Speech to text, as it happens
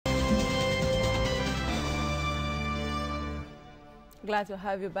Glad to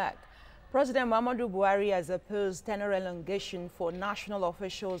have you back. President Muhammadu Buhari has opposed tenure elongation for national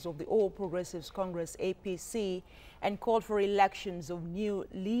officials of the All Progressives Congress (APC) and called for elections of new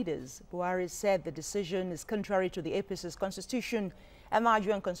leaders. Buhari said the decision is contrary to the APC's constitution and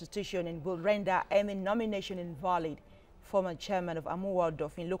Nigerian constitution and will render any nomination invalid. Former chairman of Amuwa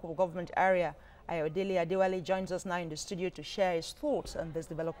Odofin local government area, Ayodele Adewale, joins us now in the studio to share his thoughts on this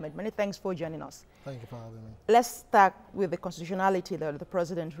development. Many thanks for joining us. Thank you for having me. Let's start with the constitutionality that the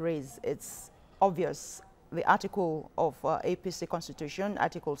president raised. It's obvious. The article of APC Constitution,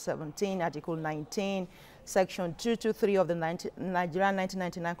 Article 17, Article 19, Section 223 of the Nigerian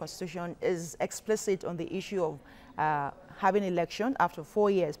 1999 Constitution is explicit on the issue of having election after 4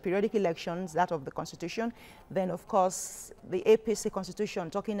 years, periodic elections, that of the Constitution. Then, of course, the APC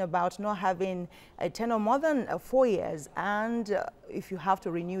Constitution talking about not having a tenure more than 4 years and if you have to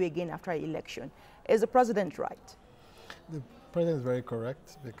renew again after an election. Is the president right? The president is very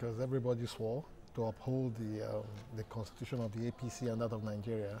correct because everybody swore to uphold the constitution of the APC and that of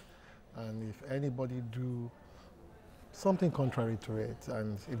Nigeria. And if anybody do something contrary to it,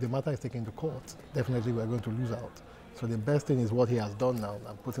 and if the matter is taken to court, definitely we're going to lose out. So the best thing is what he has done now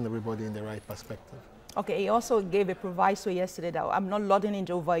and putting everybody in the right perspective. Okay, he also gave a proviso yesterday that I'm not lording it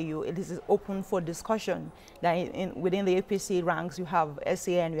over you. It is open for discussion. That within the APC ranks, you have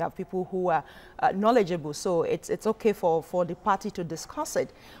SAN, you have people who are knowledgeable. So it's okay for the party to discuss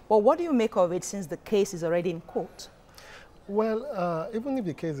it. But what do you make of it since the case is already in court? Well, even if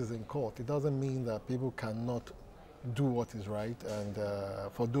the case is in court, it doesn't mean that people cannot do what is right. And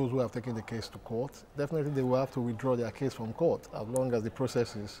for those who have taken the case to court, definitely they will have to withdraw their case from court as long as the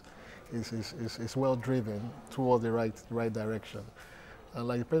process is well driven towards the right direction. And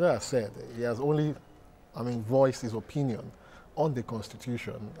like the president has said, he has only, voiced his opinion on the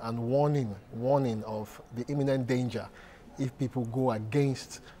constitution and warning of the imminent danger if people go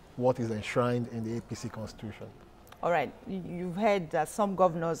against what is enshrined in the APC constitution. All right, you've heard that some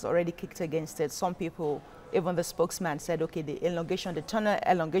governors already kicked against it. Some people, even the spokesman said, okay, the elongation, the tenure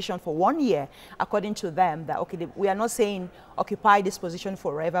elongation for 1 year, according to them, that, okay, we are not saying occupy this position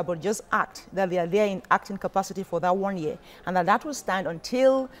forever, but just act, that they are there in acting capacity for that 1 year, and that will stand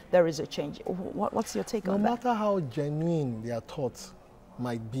until there is a change. What's your take on that? No matter how genuine their thoughts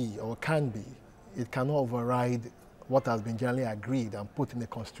might be or can be, it cannot override what has been generally agreed and put in the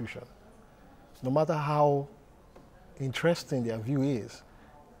constitution. No matter how interesting their view is,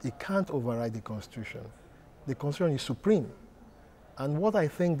 it can't override the constitution. The constitution is supreme. And what I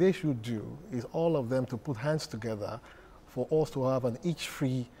think they should do is all of them to put hands together for us to have an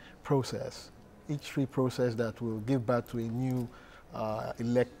each-free process that will give birth to a new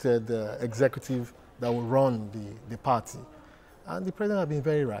elected executive that will run the party. And the president has been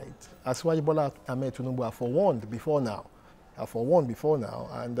very right. Asiwaju Bola Ahmed Tinubu have forewarned before now,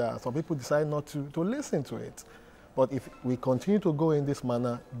 and some people decide not to listen to it. But if we continue to go in this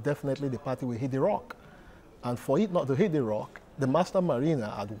manner, definitely the party will hit the rock. And for it not to hit the rock, the master mariner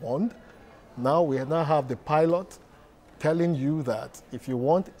had warned. Now we now have the pilot telling you that if you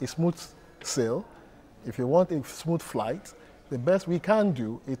want a smooth sail, if you want a smooth flight, the best we can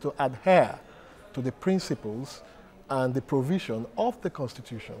do is to adhere to the principles and the provision of the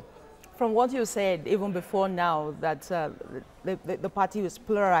Constitution. From what you said, even before now, that the party is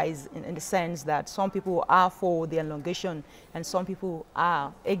pluralized in the sense that some people are for the elongation and some people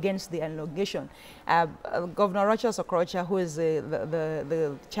are against the elongation. Governor Rochas Okorocha, who is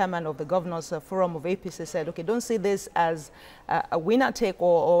the chairman of the Governors Forum of APC, said, okay, don't see this as a winner-take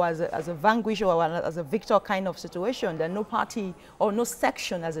or as a vanquish or as a victor kind of situation. That no party or no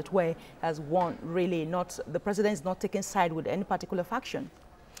section, as it were, has won, really. The president is not taking side with any particular faction.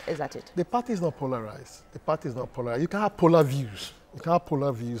 Is that it? The party is not polarized. The party is not polarized. You can have polar views. You can have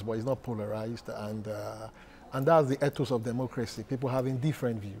polar views, but it's not polarized. And that's the ethos of democracy, people having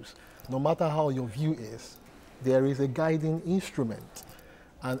different views. No matter how your view is, there is a guiding instrument.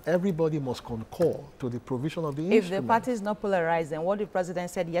 And everybody must concur to the provision of the instrument. If the party is not polarized, then what the president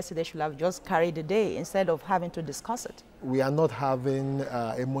said yesterday should have just carried the day instead of having to discuss it. We are not having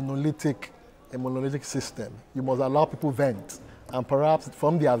a monolithic system. You must allow people vent. And perhaps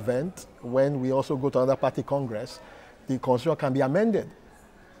from the event, when we also go to another party congress, the constitution can be amended.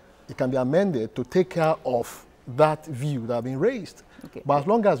 It can be amended to take care of that view that has been raised. Okay. But as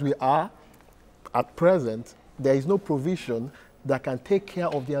long as we are, at present, there is no provision that can take care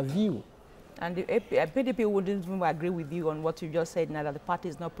of their view. And the PDP wouldn't even agree with you on what you just said now, that the party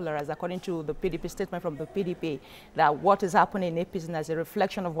is not polarized. According to the PDP statement from the PDP, that what is happening in APC is a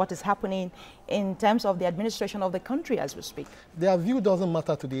reflection of what is happening in terms of the administration of the country as we speak. Their view doesn't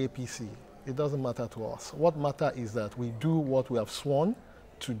matter to the APC. It doesn't matter to us. What matters is that we do what we have sworn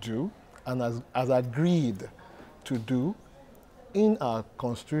to do and as agreed to do in our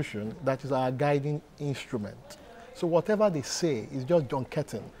constitution. That is our guiding instrument. So whatever they say is just John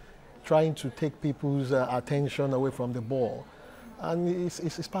Keating trying to take people's attention away from the ball. And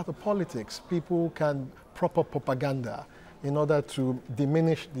it's part of politics. People can proper propaganda in order to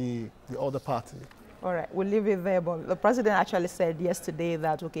diminish the other party. All right, we'll leave it there. But the president actually said yesterday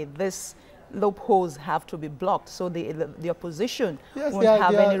that, okay, this loopholes have to be blocked, so the opposition won't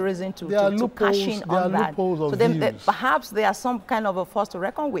have any reason to cash in on that. So then perhaps there are some kind of a force to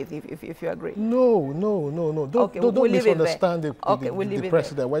reckon with, if you agree. No. Don't misunderstand the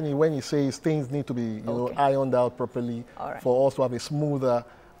president when he says things need to be ironed out properly for us to have a smoother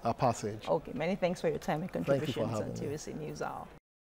passage. Okay, many thanks for your time and contributions on TVC News Hour.